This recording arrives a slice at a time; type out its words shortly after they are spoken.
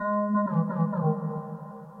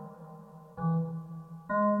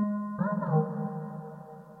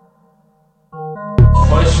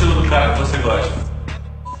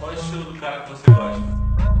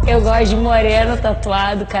Eu gosto de moreno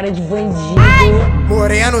tatuado, cara de bandido.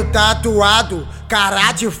 Moreno tatuado,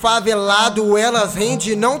 cara de favelado, elas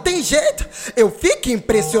rende, não tem jeito. Eu fico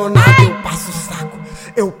impressionado, eu passo o saco,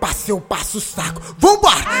 eu passo o saco.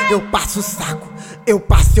 Vambora, eu passo o saco, eu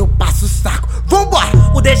passo o saco. Vambora.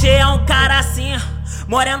 O DG é um cara assim,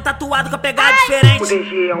 moreno tatuado com a pegada diferente. O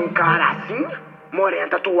DG é um cara assim, moreno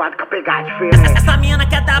tatuado com a pegada diferente. Essa mina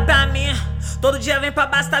quer dar pra mim, todo dia vem pra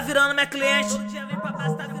base, tá virando minha cliente. Todo dia vem pra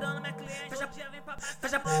base, tá virando minha cliente.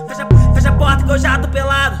 Fecha a porta que eu já tô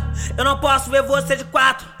pelado. Eu não posso ver você de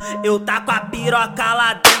quatro. Eu taco a piroca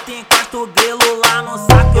lá dentro, encosto o grelo lá no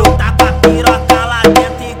saco. Eu taco a piroca lá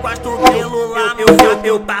dentro, encosto o grelo lá no saco.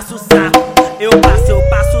 Eu passo o saco, eu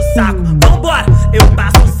passo o saco. Vambora, eu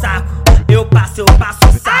passo o saco, eu passo o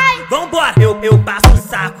saco. Vambora, eu passo o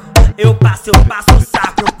saco, eu passo o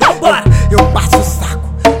saco. Vambora, eu passo o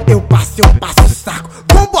saco, eu passo o saco.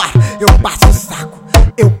 Vambora, eu passo o saco,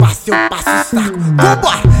 eu passo o saco.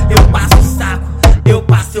 Vambora, eu passo o saco, eu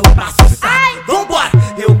passo o saco. Vambora,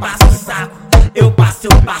 eu passo o saco, eu passo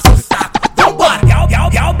o saco. Vambora,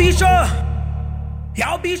 é o bicho, é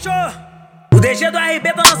o bicho. O DG do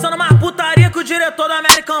RB tá lançando uma putaria com o diretor da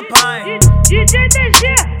American Pie. DJ DG,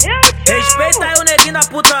 eu te respeita aí o neguinho da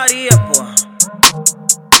putaria, porra.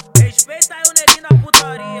 Respeita aí o neguinho da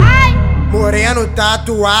putaria. Moreno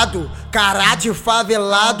tatuado, cara de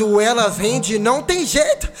favelado, elas rende, não tem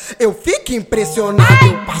jeito. Eu fico impressionado,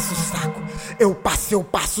 eu passo o saco, eu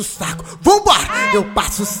passo o saco. Vambora, eu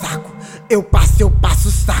passo o saco, eu passo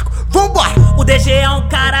o saco. Vambora. O DG é um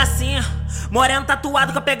cara assim, moreno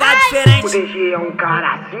tatuado com a pegada diferente. O DG é um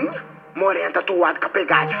cara assim, moreno tatuado com a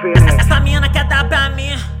pegada diferente. Essa mina quer dar pra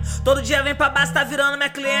mim, todo dia vem pra base, tá virando minha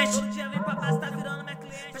cliente. Todo dia vem pra base, tá virando minha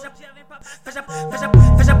cliente. Fecha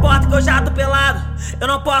a porta que eu já tô pelado. Eu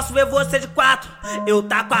não posso ver você de quatro. Eu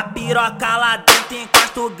taco a piroca lá dentro,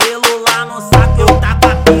 encosto o grelo lá no saco. Eu taco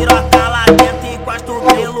a piroca lá dentro, encosto o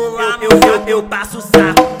grelo lá no saco. Eu passo o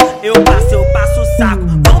saco, eu passo o saco.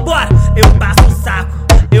 Vambora, eu passo o saco,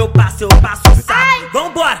 eu passo o saco.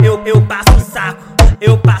 Vambora, eu passo o saco,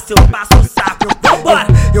 eu passo o saco. Vambora,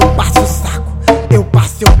 eu passo o saco, eu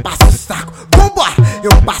passo o saco. Vambora,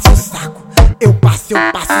 eu passo o saco, eu passo o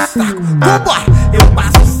saco. Vambora, eu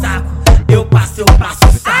passo o saco,